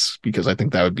to us, because I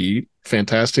think that would be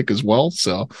fantastic as well.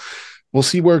 So we'll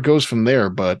see where it goes from there,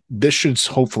 but this should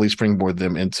hopefully springboard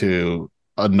them into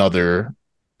another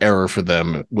era for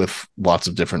them with lots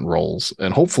of different roles,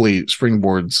 and hopefully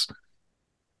springboards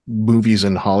movies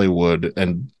in Hollywood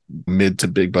and mid to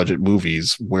big budget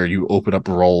movies where you open up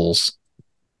roles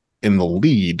in the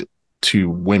lead to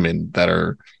women that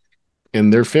are in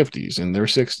their 50s, in their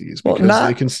 60s, Well, because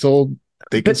they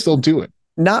can but still do it.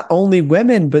 not only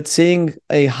women, but seeing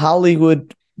a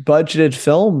Hollywood budgeted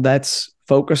film that's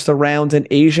focused around an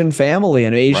Asian family,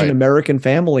 an Asian Right. American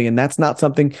family. And that's not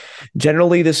something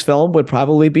generally this film would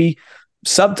probably be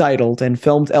subtitled and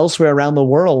filmed elsewhere around the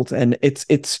world. And it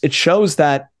shows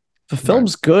that if a Right.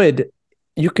 film's good,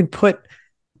 you can put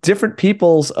different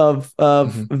peoples of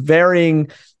Mhm. varying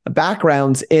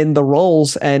backgrounds in the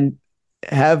roles and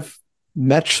have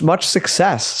much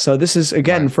success. So this is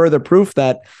again Right. further proof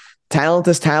that talent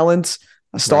is talent,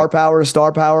 star Right. power is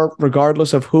star power,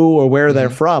 regardless of who or where they're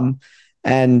Mhm. from.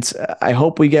 And I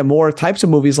hope we get more types of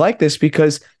movies like this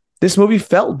because this movie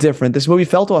felt different. This movie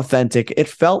felt authentic. It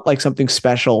felt like something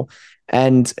special.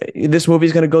 And this movie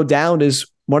is going to go down as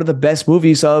one of the best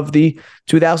movies of the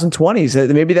 2020s.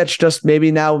 Maybe that's just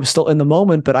maybe now still in the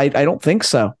moment, but I don't think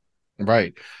so.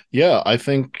 Right. Yeah, I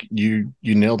think you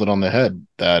nailed it on the head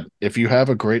that if you have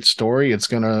a great story, it's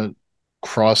going to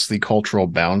cross the cultural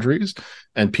boundaries,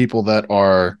 and people that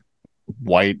are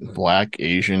white, black,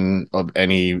 Asian, of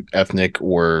any ethnic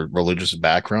or religious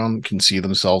background can see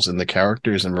themselves in the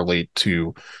characters and relate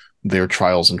to their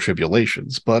trials and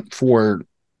tribulations. But for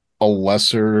a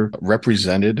lesser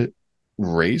represented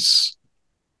race,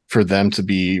 for them to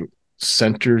be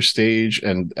center stage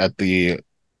and at the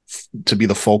to be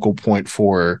the focal point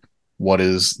for what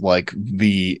is like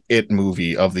the it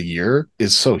movie of the year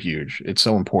is so huge. It's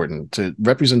so important. To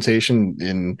representation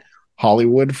in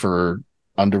Hollywood for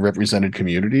underrepresented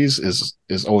communities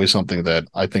is always something that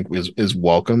I think is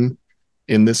welcome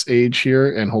in this age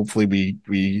here, and hopefully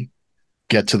we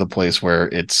get to the place where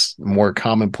it's more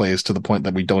commonplace to the point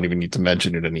that we don't even need to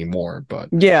mention it anymore. But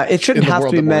Yeah, it in shouldn't the have to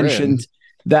world be that we're in, mentioned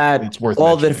that it's worth all the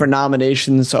mentioning. different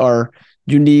nominations are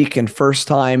unique and first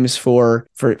times for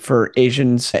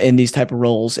Asians in these type of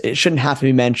roles. It shouldn't have to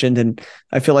be mentioned. And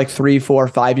I feel like 3, 4,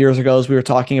 5 years ago, as we were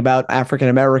talking about African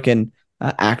American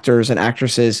actors and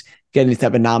actresses getting these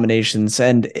type of nominations,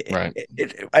 and Right.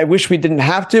 I wish we didn't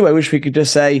have to. I wish we could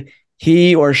just say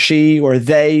he or she or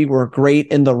they were great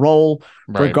in the role,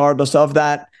 Right. regardless of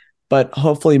that. But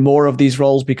hopefully more of these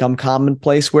roles become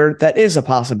commonplace where that is a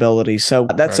possibility. So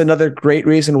that's Right. another great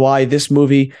reason why this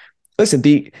movie, listen,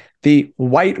 the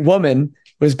white woman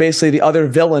was basically the other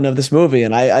villain of this movie.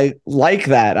 And I like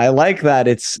that. I like that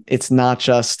it's not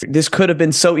just, this could have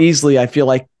been so easily, I feel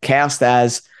like, cast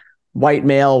as white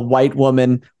male, white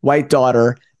woman, white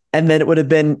daughter. And then it would have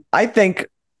been, I think,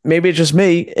 maybe it's just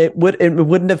me, it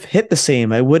wouldn't have hit the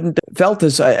same. I wouldn't have felt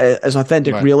as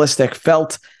authentic, Right. realistic,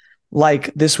 felt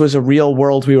like this was a real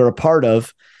world we were a part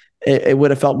of. It would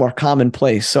have felt more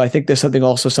commonplace. So I think there's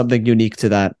something unique to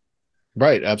that.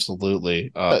 Right,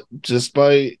 absolutely. Just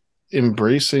by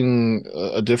embracing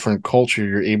a different culture,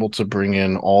 you're able to bring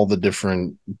in all the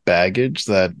different baggage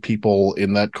that people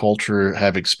in that culture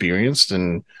have experienced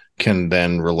and can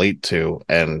then relate to.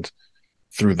 And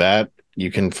through that,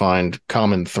 you can find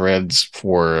common threads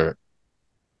for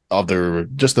other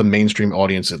just the mainstream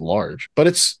audience at large. But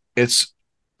it's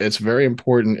very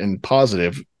important and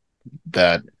positive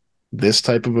that this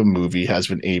type of a movie has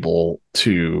been able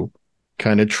to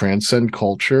kind of transcend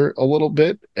culture a little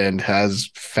bit and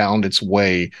has found its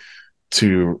way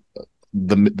to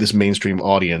this mainstream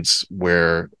audience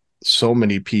where so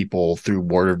many people through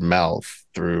word of mouth,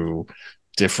 through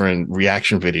different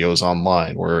reaction videos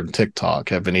online or TikTok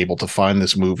have been able to find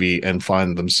this movie and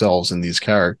find themselves in these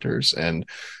characters. And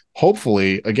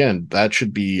hopefully, again, that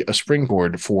should be a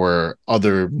springboard for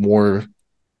other more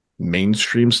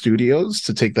mainstream studios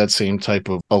to take that same type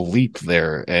of a leap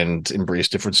there and embrace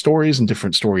different stories and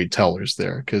different storytellers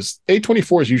there, because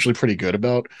A24 is usually pretty good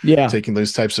about taking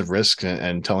those types of risks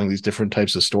and telling these different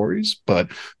types of stories. But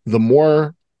the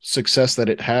more success that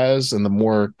it has and the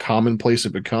more commonplace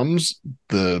it becomes,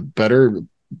 the better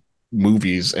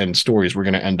movies and stories we're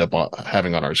going to end up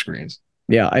having on our screens.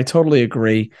 Yeah, I totally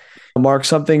agree. Mark,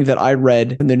 something that I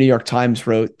read in the New York Times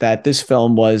wrote that this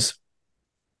film was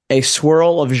a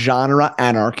swirl of genre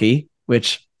anarchy,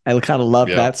 which I kind of love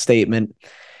that statement.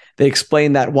 They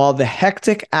explained that while the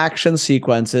hectic action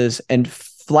sequences and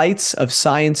flights of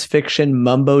science fiction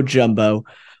mumbo jumbo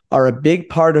are a big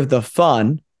part of the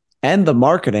fun and the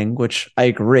marketing, which I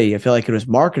agree, I feel like it was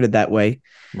marketed that way,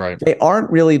 right? They aren't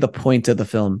really the point of the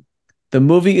film. The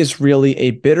movie is really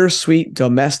a bittersweet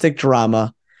domestic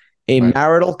drama, a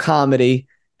marital comedy,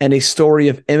 and a story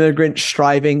of immigrant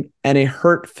striving and a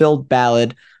hurt-filled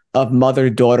ballad of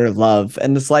mother-daughter love.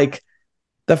 And it's like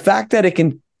the fact that it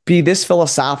can be this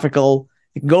philosophical,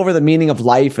 it can go over the meaning of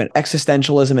life and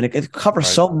existentialism, and it covers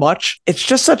so much. It's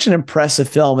just such an impressive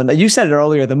film. And you said it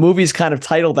earlier, the movie's kind of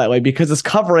titled that way because it's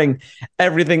covering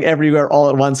everything everywhere all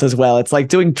at once as well. It's like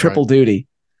doing triple duty.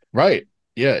 Right.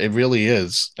 Yeah, it really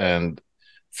is. And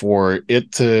for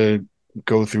it to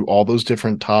go through all those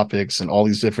different topics and all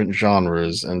these different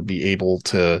genres and be able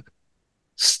to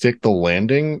stick the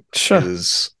landing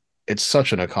is, it's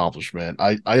such an accomplishment.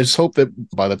 I just hope that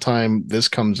by the time this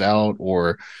comes out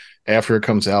or after it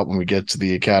comes out, when we get to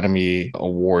the Academy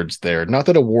Awards there, not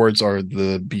that awards are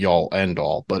the be all end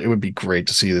all, but it would be great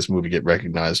to see this movie get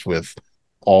recognized with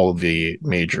all of the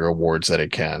major awards that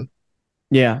it can.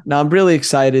 Yeah. Now I'm really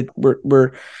excited.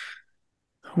 We're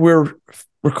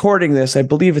recording this. I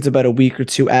believe it's about a week or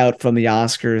two out from the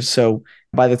Oscars. So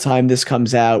by the time this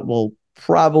comes out, we'll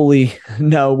probably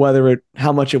know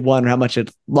how much it won or how much it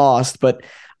lost, but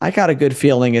I got a good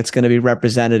feeling it's going to be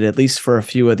represented at least for a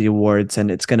few of the awards, and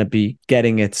it's going to be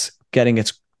getting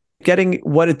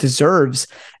what it deserves,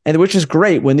 and which is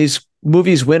great. When these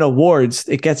movies win awards,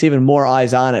 it gets even more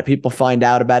eyes on it. People find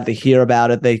out about it, they hear about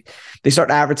it, they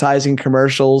start advertising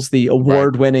commercials, the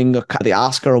award winning, the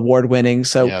Oscar award winning.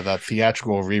 So yeah, that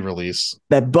theatrical re-release,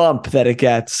 that bump that it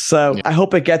gets. So I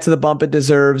hope it gets to the bump it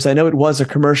deserves. I know it was a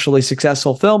commercially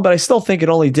successful film, but I still think it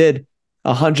only did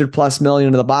 $100+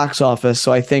 million in the box office.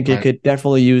 So I think it could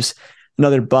definitely use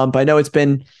another bump. I know it's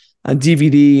been on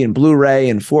DVD and Blu-ray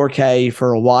and 4K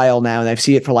for a while now, and I've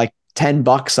seen it for like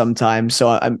 $10 sometimes. So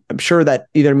I'm sure that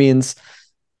either means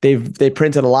they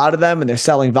printed a lot of them and they're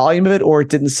selling volume of it, or it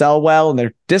didn't sell well and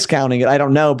they're discounting it. I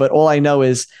don't know, but all I know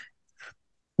is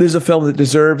there's a film that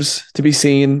deserves to be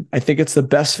seen. I think it's the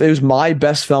best. It was my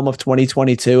best film of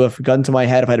 2022. If a gun to my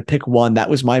head, if I had to pick one,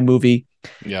 that was my movie.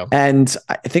 Yeah. And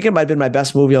I think it might have been my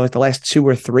best movie of like the last 2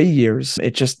 or 3 years.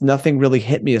 It just, nothing really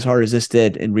hit me as hard as this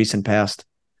did in recent past.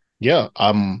 Yeah.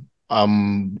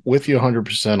 I'm with you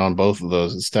 100% on both of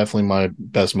those. It's definitely my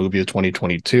best movie of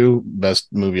 2022, best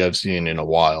movie I've seen in a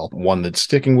while. One that's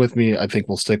sticking with me, I think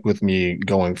will stick with me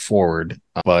going forward.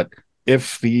 But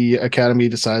if the Academy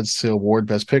decides to award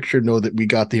Best Picture, know that we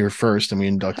got there first and we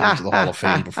inducted into the Hall of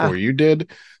Fame before you did.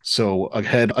 So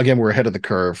we're ahead of the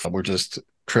curve. We're just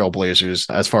trailblazers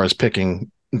as far as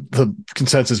picking the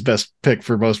consensus best pick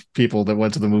for most people that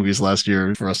went to the movies last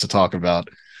year for us to talk about.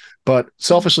 But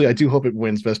selfishly, I do hope it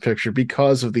wins Best Picture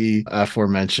because of the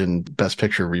aforementioned Best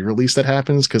Picture re-release that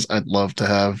happens, because I'd love to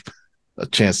have a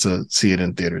chance to see it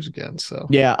in theaters again. So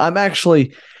yeah, I'm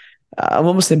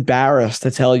almost embarrassed to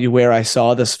tell you where I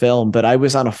saw this film, but I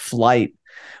was on a flight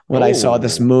when I saw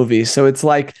this movie. So it's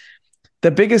like the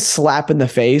biggest slap in the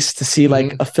face to see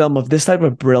like a film of this type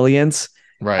of brilliance.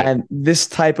 Right. And this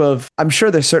type of, I'm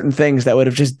sure there's certain things that would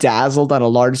have just dazzled on a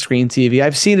large screen TV.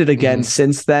 I've seen it again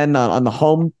since then on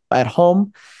the at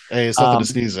home. Hey, it's nothing to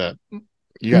sneeze at.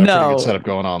 You got a pretty good setup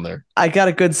going on there. I got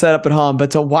a good setup at home, but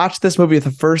to watch this movie for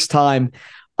the first time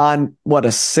on a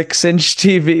 6-inch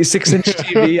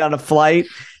TV on a flight,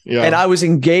 And Yeah. I was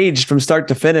engaged from start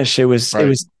to finish. It Right.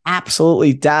 was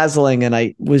absolutely dazzling, and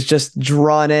I was just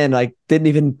drawn in. I didn't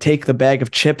even take the bag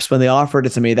of chips when they offered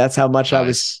it to me. That's how much I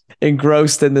was Nice.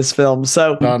 engrossed in this film.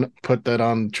 So Put that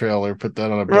on the trailer. Put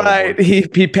that on a right,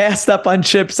 billboard. he passed up on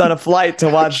chips on a flight to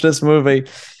watch this movie.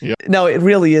 Yeah. No, it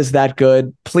really is that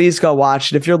good. Please go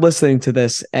watch it. If you're listening to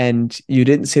this and you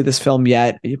didn't see this film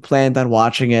yet, you planned on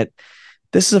watching it,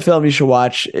 this is a film you should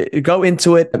watch. Go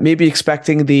into it, maybe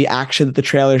expecting the action that the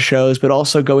trailer shows, but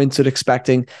also go into it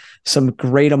expecting some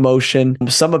great emotion,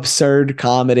 some absurd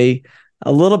comedy,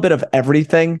 a little bit of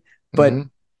everything. But Mhm.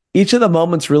 each of the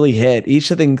moments really hit.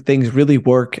 Each of the things really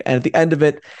work. And at the end of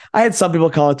it, I had some people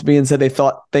come up to me and say they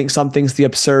think some things the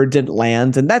absurd didn't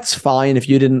land, and that's fine if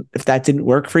that didn't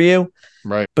work for you.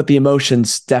 Right. But the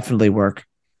emotions definitely work.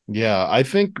 Yeah, I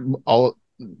think all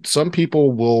some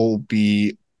people will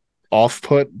be off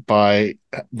put by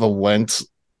the length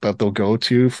that they'll go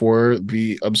to for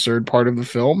the absurd part of the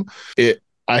film. It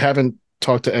I haven't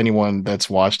talked to anyone that's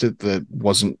watched it that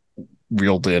wasn't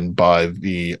reeled in by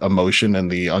the emotion and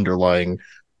the underlying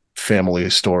family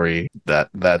story, that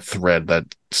thread that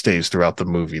stays throughout the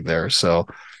movie there. So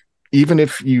even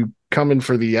if you come in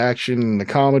for the action and the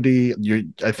comedy,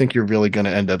 I think you're really going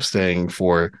to end up staying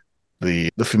for the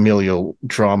familial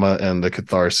drama and the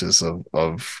catharsis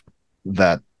of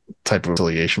that type of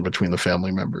affiliation between the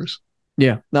family members.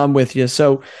 Yeah, no, I'm with you.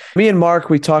 So me and Mark,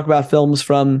 we talk about films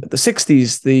from the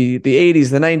 60s, the 80s,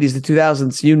 the 90s, the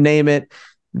 2000s, you name it.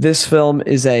 This film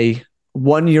is a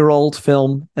 1-year-old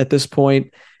film at this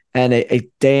point, and a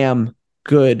damn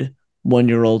good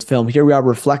 1-year-old film. Here we are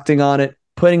reflecting on it,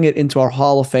 putting it into our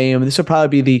Hall of Fame. This will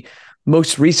probably be the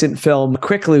most recent film.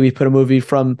 Quickly, we put a movie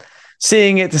from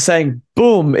seeing it to saying,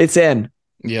 boom, it's in.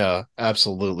 Yeah,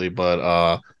 absolutely.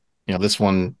 But this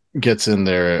one gets in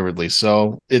there early.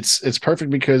 So it's perfect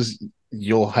because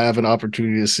you'll have an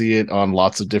opportunity to see it on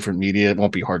lots of different media. It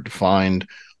won't be hard to find.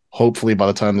 Hopefully by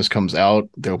the time this comes out,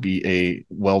 there'll be a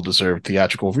well-deserved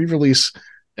theatrical re-release.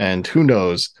 And who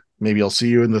knows, maybe I'll see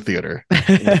you in the theater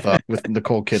with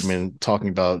Nicole Kidman talking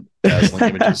about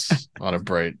dazzling images on a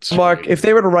bright screen. Mark, if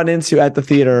they were to run into you at the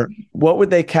theater, what would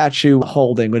they catch you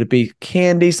holding? Would it be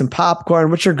candy, some popcorn?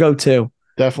 What's your go-to?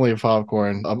 Definitely a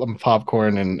popcorn. I'm a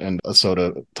popcorn and a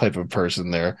soda type of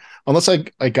person there. Unless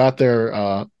I got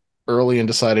there early and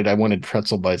decided I wanted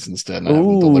pretzel bites instead and I have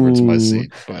them delivered to my Ooh,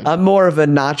 seat. But I'm more of a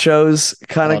nachos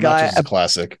kind of guy, nachos is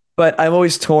classic. but I'm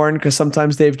always torn because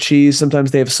sometimes they have cheese,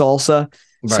 sometimes they have salsa.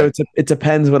 So Right. it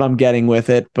depends what I'm getting with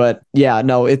it. But yeah,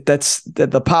 no, that's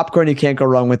the popcorn. You can't go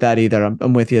wrong with that either.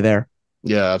 I'm with you there.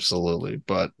 Yeah, absolutely.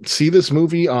 But see this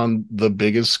movie on the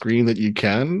biggest screen that you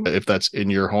can, if that's in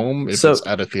your home, if So it's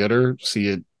at a theater, see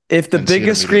it if the and see it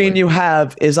biggest screen immediately. you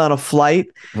have is on a flight,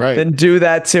 Right. then do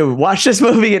that too. Watch this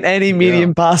movie in any Yeah.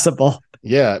 medium possible.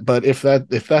 Yeah, but if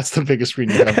that's the biggest screen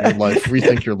you have in your life,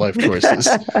 rethink your life choices.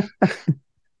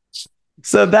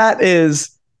 So that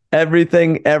is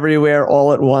Everything Everywhere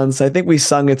All at Once. I think we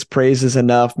sung its praises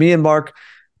enough. Me and Mark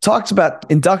talked about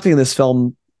inducting this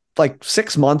film like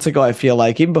 6 months ago, I feel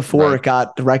like, even before Right. it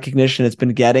got the recognition it's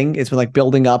been getting. It's been like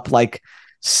building up like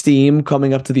steam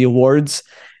coming up to the awards.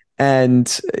 And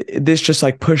this just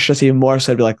like pushed us even more.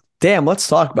 So I'd be like, damn, let's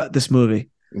talk about this movie.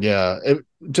 Yeah,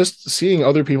 just seeing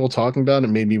other people talking about it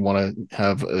made me want to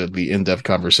have the in-depth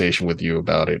conversation with you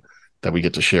about it that we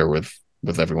get to share with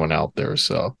everyone out there.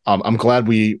 So I'm glad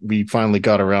we finally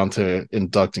got around to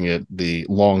inducting it the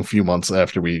long few months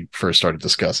after we first started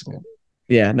discussing it.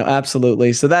 Yeah, no,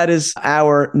 absolutely. So that is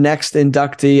our next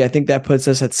inductee. I think that puts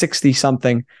us at 60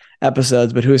 something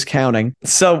episodes, but who's counting?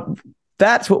 So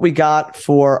that's what we got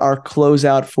for our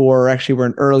closeout for actually we're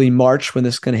in early March when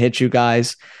this is going to hit you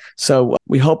guys. So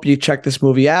we hope you check this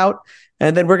movie out.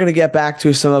 And then we're going to get back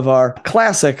to some of our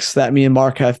classics that me and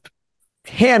Mark have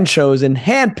hand chosen,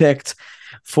 hand picked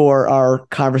for our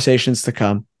conversations to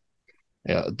come.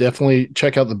 Yeah, definitely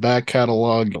check out the back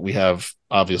catalog. We have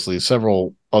obviously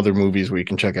several other movies where you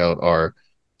can check out our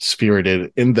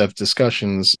spirited, in-depth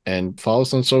discussions, and follow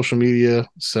us on social media.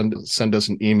 Send us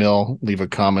an email, leave a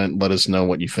comment, let us know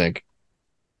what you think.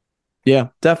 Yeah,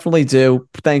 definitely do.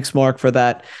 Thanks, Mark, for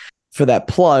that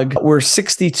plug. We're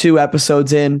 62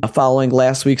 episodes in following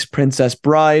last week's Princess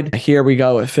Bride. Here we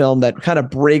go, a film that kind of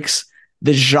breaks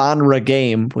the genre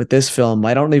game with this film.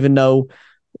 I don't even know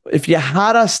if you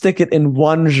had to stick it in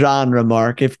one genre,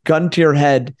 Mark, if gun to your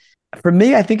head. For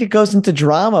me, I think it goes into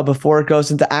drama before it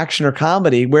goes into action or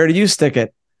comedy. Where do you stick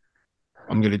it?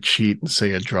 I'm going to cheat and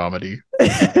say a dramedy.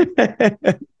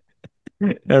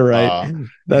 All right.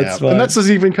 That's fine. And that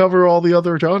doesn't even cover all the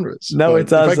other genres. No, but it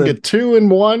doesn't. If I can get 2 in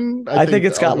 1, I think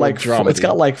it's got like it's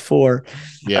got like 4.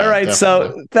 Yeah, all right,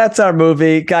 definitely. so that's our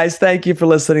movie. Guys, thank you for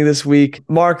listening this week.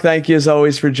 Mark, thank you as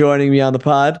always for joining me on the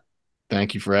pod.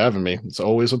 Thank you for having me. It's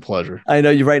always a pleasure. I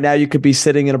know you right now you could be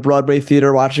sitting in a Broadway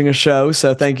theater watching a show,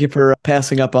 so thank you for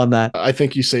passing up on that. I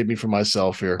think you saved me from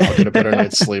myself here. I'll get a better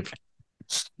night's sleep.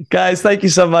 Guys, thank you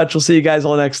so much. We'll see you guys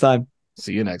all next time.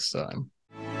 See you next time.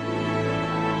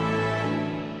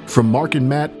 From Mark and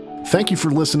Matt, thank you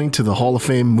for listening to the Hall of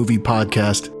Fame Movie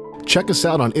Podcast. Check us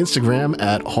out on Instagram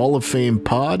at Hall of Fame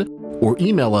Pod or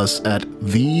email us at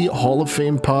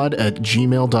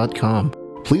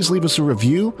thehalloffamepod@gmail.com. Please leave us a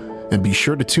review and be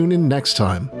sure to tune in next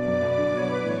time.